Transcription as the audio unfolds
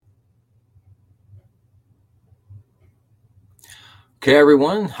Okay,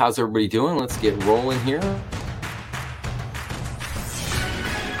 everyone, how's everybody doing? Let's get rolling here. Hope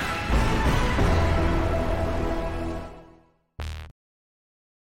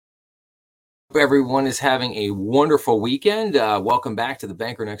everyone is having a wonderful weekend. Welcome back to the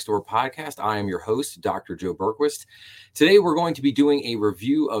Banker Next Door podcast. I am your host, Dr. Joe Berquist. Today, we're going to be doing a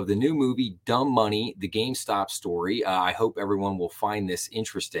review of the new movie, Dumb Money, the Gamestop story. I hope everyone will find this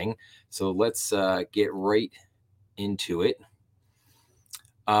interesting. So let's get right into it.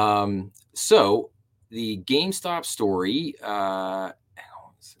 So the GameStop story,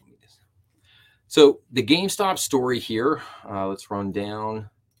 so the GameStop story here, let's run down.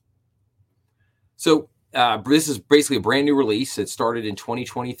 So this is basically a brand new release. It started in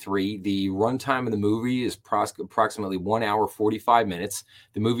 2023. The runtime of the movie is approximately 1 hour, 45 minutes.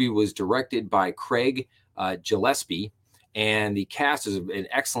 The movie was directed by Craig Gillespie, and the cast is an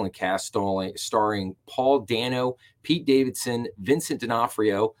excellent cast starring Paul Dano, Pete Davidson, Vincent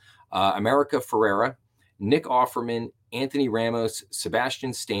D'Onofrio, America Ferrera, Nick Offerman, Anthony Ramos,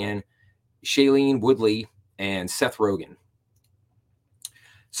 Sebastian Stan, Shailene Woodley, and Seth Rogen.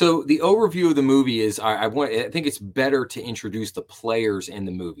 So the overview of the movie is I think it's better to introduce the players in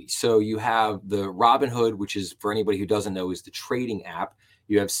the movie. So you have the Robinhood, which is, for anybody who doesn't know, is the trading app.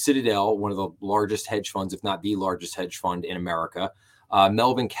 You have Citadel, one of the largest hedge funds, if not the largest hedge fund in America.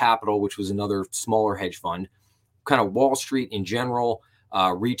 Melvin Capital, which was another smaller hedge fund. Kind of Wall Street in general,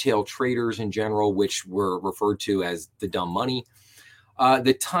 retail traders in general, which were referred to as the dumb money.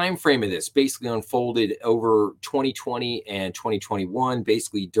 The time frame of this basically unfolded over 2020 and 2021,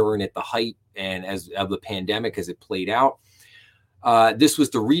 basically during at the height and as of the pandemic as it played out. This was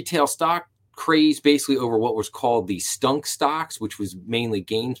the retail stock craze, basically over what was called the stunk stocks, which was mainly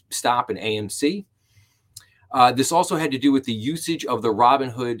GameStop and AMC. This also had to do with the usage of the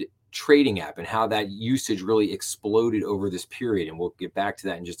Robinhood trading app and how that usage really exploded over this period. And we'll get back to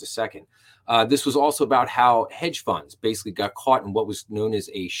that in just a second. This was also about how hedge funds basically got caught in what was known as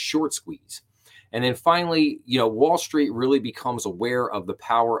a short squeeze. And then finally, Wall Street really becomes aware of the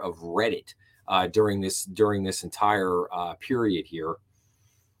power of Reddit during this entire period here.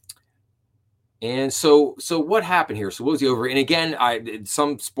 And so what happened here? So what was the over? And again,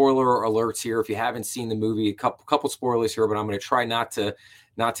 some spoiler alerts here. If you haven't seen the movie, a couple spoilers here, but I'm going to try not to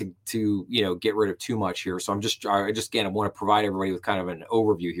get rid of too much here. So I want to provide everybody with kind of an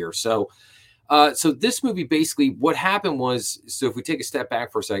overview here. So this movie, basically what happened was, so if we take a step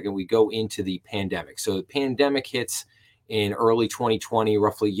back for a second, we go into the pandemic. So the pandemic hits in early 2020,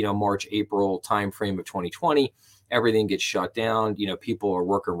 roughly, March, April timeframe of 2020. Everything gets shut down. People are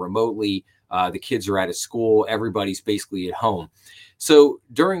working remotely. The kids are out of school. Everybody's basically at home. So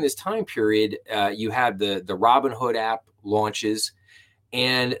during this time period, you had the Robinhood app launches,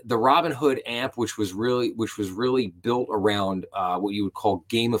 and the Robinhood app, which was really built around what you would call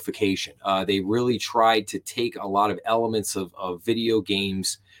gamification. They really tried to take a lot of elements of video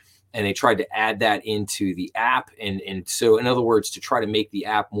games, and they tried to add that into the app. And so, in other words, to try to make the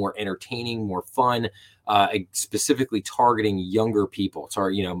app more entertaining, more fun, specifically targeting younger people.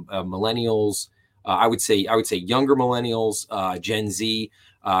 Sorry, millennials. I would say younger millennials, Gen Z.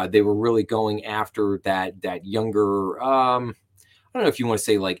 They were really going after that younger. I don't know if you want to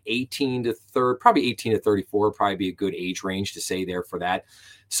say like 18 to 34, probably be a good age range to say there for that.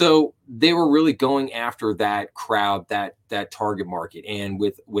 So they were really going after that crowd, that target market. And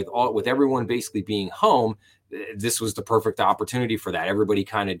with everyone basically being home, this was the perfect opportunity for that. Everybody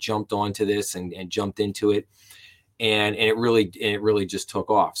kind of jumped onto this and jumped into it. And it really just took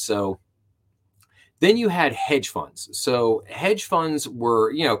off. So then you had hedge funds. So hedge funds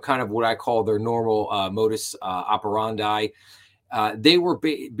were, kind of what I call their normal modus operandi. They were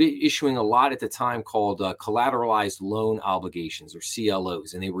issuing a lot at the time called collateralized loan obligations, or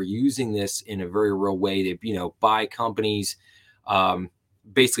CLOs, and they were using this in a very real way. They, buy companies,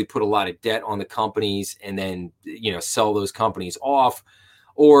 basically put a lot of debt on the companies, and then sell those companies off.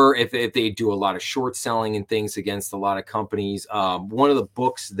 Or if they do a lot of short selling and things against a lot of companies. One of the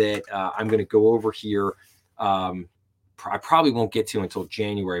books that I'm going to go over here. I probably won't get to until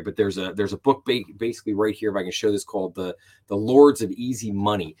January, but there's a book basically right here, if I can show this, called the Lords of Easy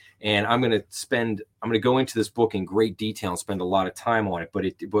Money. And I'm going to go into this book in great detail and spend a lot of time on it.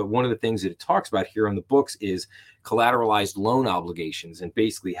 But one of the things that it talks about here on the books is collateralized loan obligations, and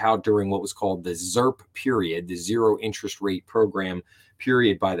basically how during what was called the ZIRP period, the zero interest rate program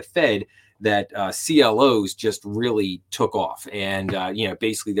period by the Fed, that CLOs just really took off. And,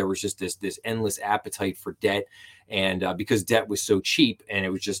 basically there was just this endless appetite for debt. And because debt was so cheap, and it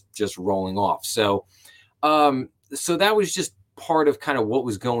was just rolling off. So that was just part of kind of what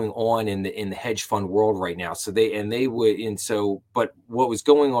was going on in the hedge fund world right now. So but what was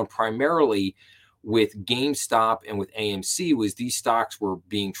going on primarily with GameStop and with AMC was these stocks were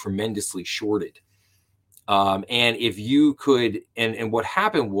being tremendously shorted. And if you could, and what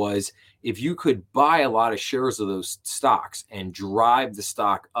happened was, if you could buy a lot of shares of those stocks and drive the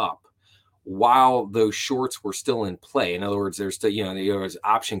stock up while those shorts were still in play, in other words, there's still, there's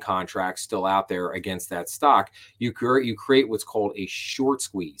option contracts still out there against that stock, you create what's called a short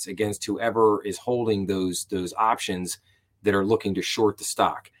squeeze against whoever is holding those options that are looking to short the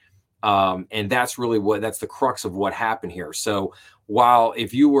stock. And that's the crux of what happened here. So while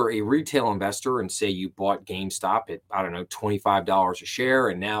if you were a retail investor and say you bought GameStop at, I don't know, $25 a share,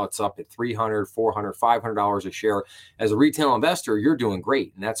 and now it's up at $300, $400, $500 a share, as a retail investor, you're doing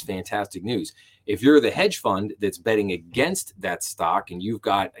great. And that's fantastic news. If you're the hedge fund that's betting against that stock and you've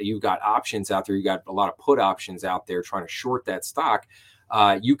got options out there, you got a lot of put options out there trying to short that stock,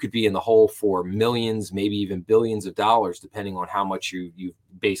 you could be in the hole for millions, maybe even billions of dollars, depending on how much you've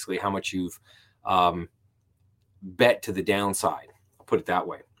bet to the downside. I'll put it that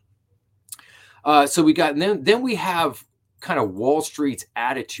way. So we got, and then we have kind of Wall Street's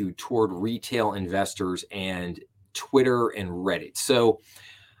attitude toward retail investors and Twitter and Reddit. So,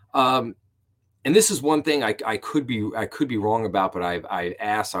 and this is one thing I could be wrong about, but I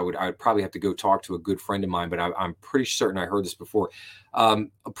asked, I would probably have to go talk to a good friend of mine, but I'm pretty certain I heard this before.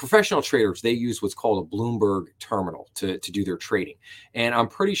 Professional traders, they use what's called a Bloomberg terminal to do their trading. And I'm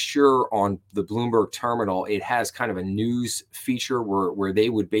pretty sure on the Bloomberg terminal, it has kind of a news feature where they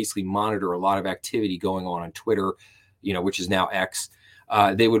would basically monitor a lot of activity going on Twitter, which is now X.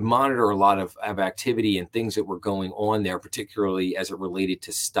 They would monitor a lot of activity and things that were going on there, particularly as it related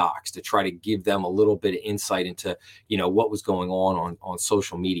to stocks, to try to give them a little bit of insight into, what was going on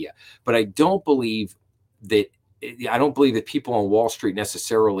social media. But I don't believe that people on Wall Street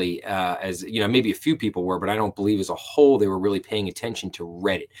necessarily, as maybe a few people were, but I don't believe as a whole they were really paying attention to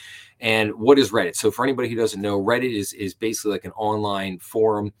Reddit. And what is Reddit? So for anybody who doesn't know, Reddit is basically like an online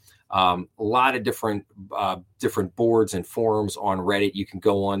forum. A lot of different boards and forums on Reddit. You can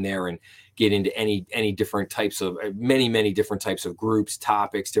go on there and get into any different types of many different types of groups,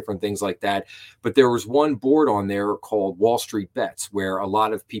 topics, different things like that. But there was one board on there called Wall Street Bets, where a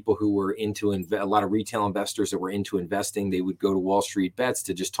lot of people who were into a lot of retail investors that were into investing, they would go to Wall Street Bets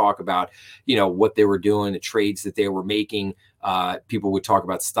to just talk about what they were doing, the trades that they were making. People would talk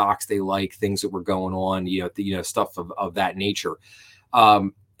about stocks they like, things that were going on, stuff of that nature.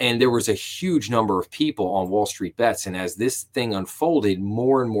 And there was a huge number of people on Wall Street Bets. And as this thing unfolded,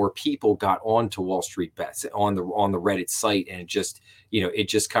 more and more people got onto Wall Street Bets on the Reddit site. And it just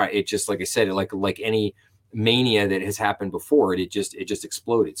like I said, like any mania that has happened before, it just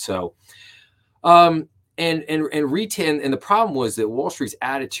exploded. So, and retail, and the problem was that Wall Street's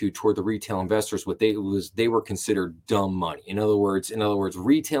attitude toward the retail investors, they were considered dumb money. In other words,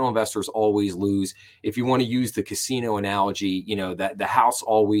 retail investors always lose. If you want to use the casino analogy, that the house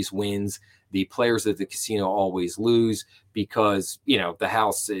always wins. The players at the casino always lose because the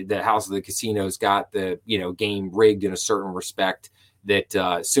house of the casino's got the game rigged in a certain respect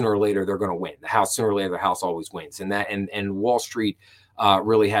that sooner or later they're going to win. Sooner or later the house always wins, and Wall Street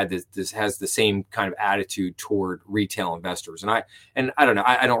really has the same kind of attitude toward retail investors. And I don't know,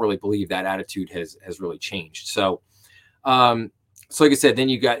 I don't really believe that attitude has really changed. So, so like I said, then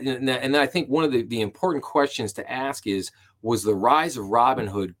you got, and then I think one of the important questions to ask is, was the rise of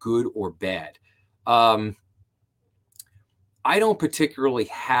Robinhood good or bad? I don't particularly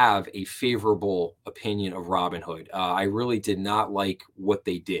have a favorable opinion of Robinhood. I really did not like what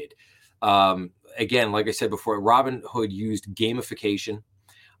they did. Again, like I said before, Robinhood used gamification.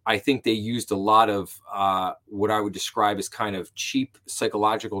 I think they used a lot of what I would describe as kind of cheap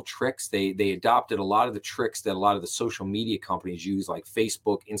psychological tricks. They adopted a lot of the tricks that a lot of the social media companies use, like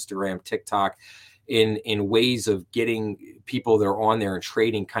Facebook, Instagram, TikTok, in ways of getting people that are on there and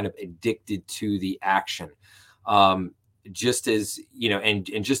trading kind of addicted to the action. Just as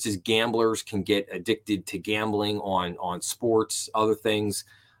and just as gamblers can get addicted to gambling on sports, other things.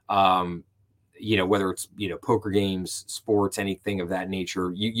 Whether it's, poker games, sports, anything of that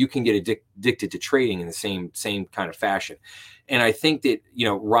nature, you can get addicted to trading in the same kind of fashion. And I think that,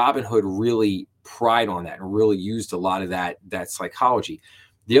 Robinhood really pried on that and really used a lot of that psychology.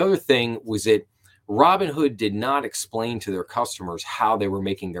 The other thing was that Robinhood did not explain to their customers how they were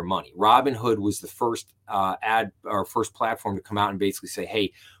making their money. Robinhood was the first first platform to come out and basically say,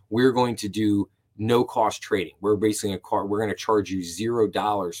 hey, we're going to do no cost trading. We're basically we're going to charge you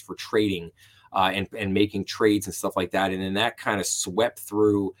 $0 for trading and making trades and stuff like that. And then that kind of swept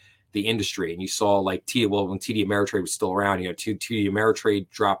through the industry. And you saw like when TD Ameritrade was still around, TD Ameritrade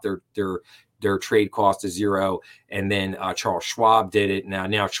dropped their trade cost to zero, and then Charles Schwab did it.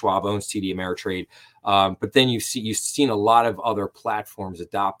 Now Schwab owns TD Ameritrade. But then you've seen a lot of other platforms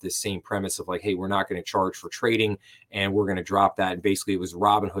adopt this same premise of like, hey, we're not going to charge for trading, and we're going to drop that. And basically, it was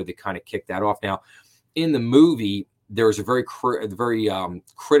Robinhood that kind of kicked that off. Now, in the movie, there's a very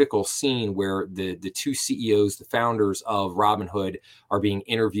critical scene where the two CEOs, the founders of Robinhood, are being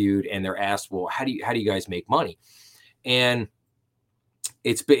interviewed, and they're asked, well, how do you guys make money? And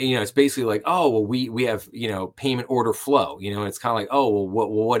it's basically like, oh, well, we have, payment order flow, and it's kind of like, oh, well,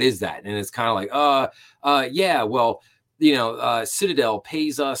 what is that? And it's kind of like, yeah, well, Citadel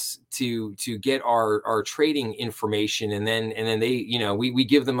pays us to get our trading information, and then they, we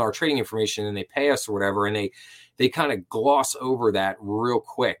give them our trading information and they pay us or whatever, and they kind of gloss over that real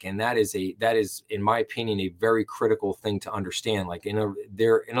quick. And that is in my opinion a very critical thing to understand. Like in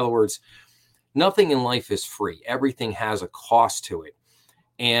other words, nothing in life is free. Everything has a cost to it.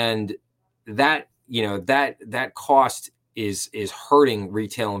 And that cost is hurting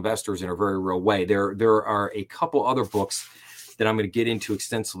retail investors in a very real way. There are a couple other books that I'm going to get into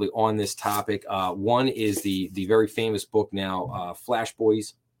extensively on this topic. One is the very famous book now, Flash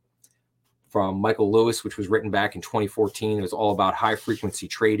Boys, from Michael Lewis, which was written back in 2014. It was all about high frequency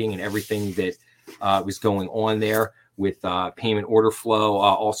trading and everything that was going on there with payment order flow.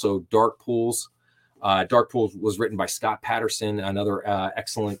 Also, Dark Pools. Dark Pools was written by Scott Patterson, another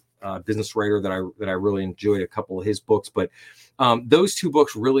excellent business writer that I really enjoyed a couple of his books. But those two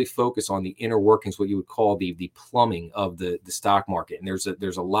books really focus on the inner workings, what you would call the plumbing of the stock market. And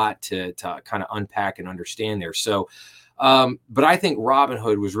there's a lot to kind of unpack and understand there. So, but I think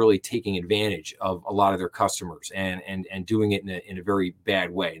Robinhood was really taking advantage of a lot of their customers and doing it in a very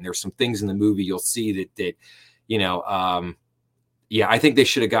bad way. And there's some things in the movie you'll see that yeah, I think they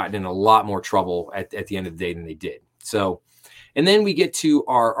should have gotten in a lot more trouble at the end of the day than they did. So, and then we get to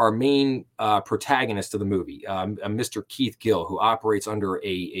our main protagonist of the movie, Mr. Keith Gill, who operates under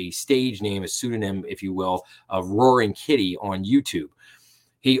a stage name, a pseudonym, if you will, of Roaring Kitty on YouTube.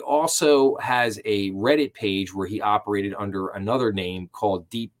 He also has a Reddit page where he operated under another name called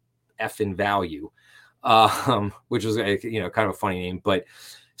Deep Effin' Value, which was kind of a funny name. But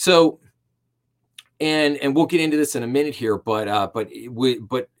so. And we'll get into this in a minute here, but one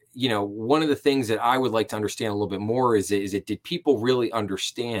of the things that I would like to understand a little bit more is did people really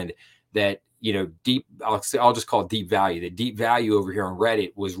understand that deep? I'll just call it deep value. The deep value over here on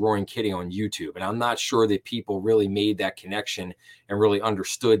Reddit was Roaring Kitty on YouTube, and I'm not sure that people really made that connection and really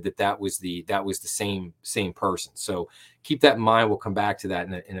understood that was the same person. So keep that in mind. We'll come back to that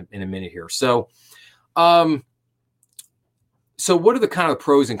in a minute here. So. So what are the kind of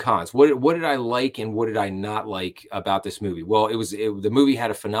pros and cons? What did I like and what did I not like about this movie? Well, the movie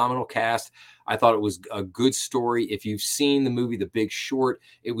had a phenomenal cast. I thought it was a good story. If you've seen the movie The Big Short,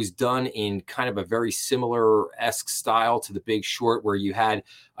 it was done in kind of a very similar-esque style to The Big Short, where you had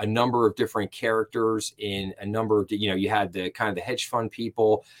a number of different characters in a number of, you had the kind of the hedge fund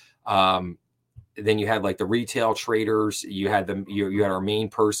people. Then you had like the retail traders, you had our main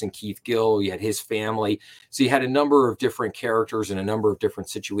person, Keith Gill, you had his family. So you had a number of different characters and a number of different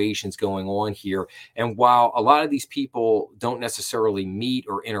situations going on here. And while a lot of these people don't necessarily meet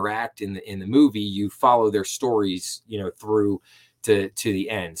or interact in the movie, you follow their stories, through to the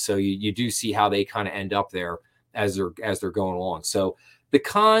end. So you do see how they kind of end up there as they're going along. So the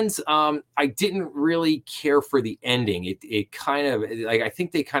cons, I didn't really care for the ending. It kind of I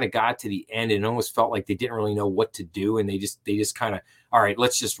think they kind of got to the end and almost felt like they didn't really know what to do, and they just kind of, all right,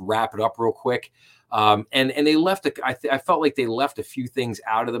 let's just wrap it up real quick. And they left. I felt like they left a few things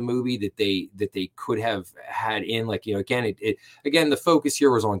out of the movie that they could have had in. Like again, again the focus here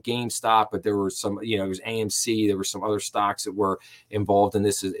was on GameStop, but there were some there was AMC, there were some other stocks that were involved in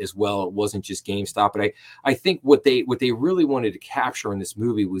this as well. It wasn't just GameStop, but I think what they really wanted to capture in this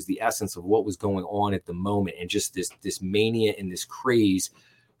movie was the essence of what was going on at the moment, and just this mania and this craze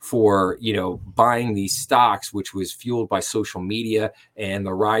for buying these stocks, which was fueled by social media and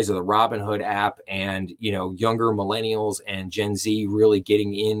the rise of the Robinhood app, and younger millennials and Gen Z really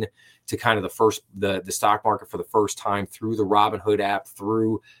getting in to kind of the stock market for the first time through the Robinhood app,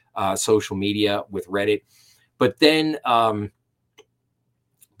 through social media with Reddit. But then how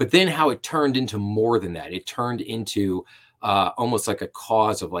it turned into more than that. It turned into almost like a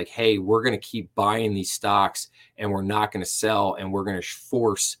cause of like, hey, we're going to keep buying these stocks and we're not going to sell, and we're going to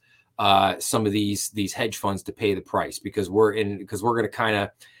force some of these hedge funds to pay the price because we're going to kind of,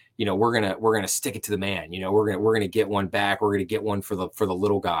 we're gonna stick it to the man. We're gonna get one back. We're gonna get one for the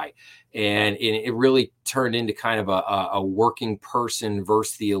little guy. And it really turned into kind of a working person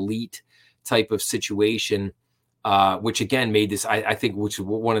versus the elite type of situation, which again made this, I think, which is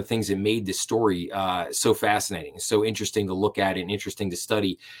one of the things that made this story so fascinating, so interesting to look at and interesting to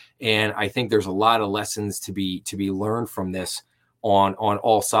study. And I think there's a lot of lessons to be learned from this on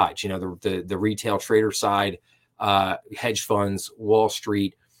all sides. The retail trader side, hedge funds, Wall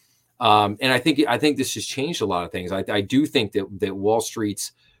Street. And I think this has changed a lot of things. I do think that Wall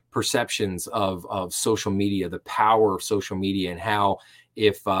Street's perceptions of social media, the power of social media, and how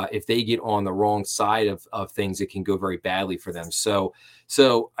if they get on the wrong side of things, it can go very badly for them. I'm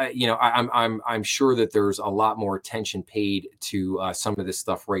sure that there's a lot more attention paid to some of this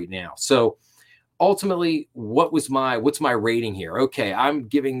stuff right now. So ultimately, what's my rating here? Okay, I'm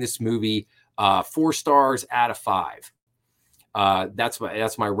giving this movie 4 stars out of 5.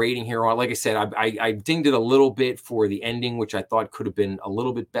 That's my rating here. Like I said, I dinged it a little bit for the ending, which I thought could have been a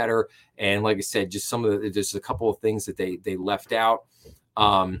little bit better. And like I said, just just a couple of things that they left out.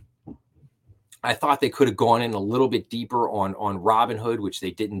 I thought they could have gone in a little bit deeper on Robin Hood, which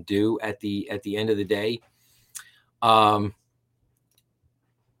they didn't do at the end of the day.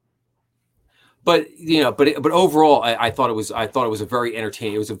 But overall, I thought it was a very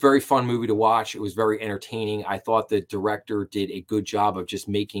entertaining. It was a very fun movie to watch. It was very entertaining. I thought the director did a good job of just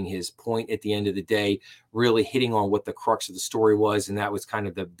making his point at the end of the day, really hitting on what the crux of the story was, and that was kind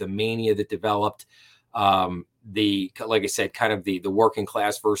of the mania that developed. Like I said, kind of the working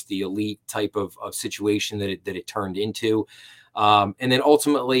class versus the elite type of situation that it turned into. And then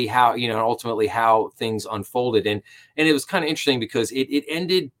ultimately how things unfolded. And it was kind of interesting because it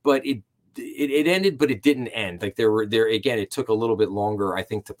ended, but it ended, but it didn't end. Like there again, it took a little bit longer, I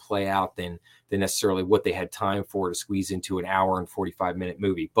think, to play out than necessarily what they had time for to squeeze into an hour and 45-minute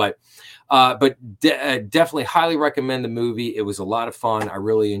movie. But definitely highly recommend the movie. It was a lot of fun. I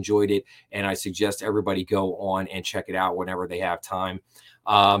really enjoyed it, and I suggest everybody go on and check it out whenever they have time.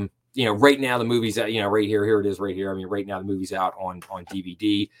 Right now the movie's out, right here it is right here. I mean, right now the movie's out on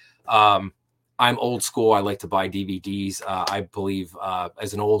DVD. I'm old school. I like to buy DVDs. I believe,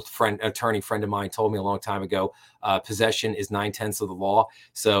 as an old attorney friend of mine told me a long time ago, possession is 9/10 of the law.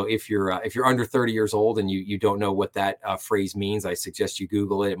 So if you're under 30 years old and you don't know what that phrase means, I suggest you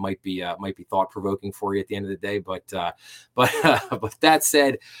Google it. It might be thought provoking for you at the end of the day. But that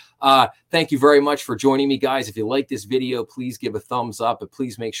said, thank you very much for joining me, guys. If you like this video, please give a thumbs up, but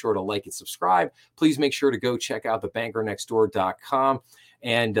please make sure to like and subscribe. Please make sure to go check out thebankernextdoor.com.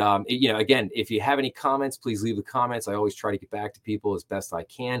 And, again, if you have any comments, please leave the comments. I always try to get back to people as best I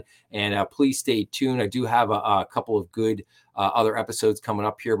can. And please stay tuned. I do have a couple of good other episodes coming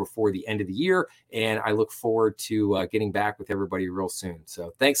up here before the end of the year. And I look forward to getting back with everybody real soon.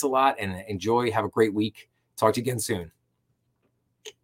 So thanks a lot and enjoy. Have a great week. Talk to you again soon.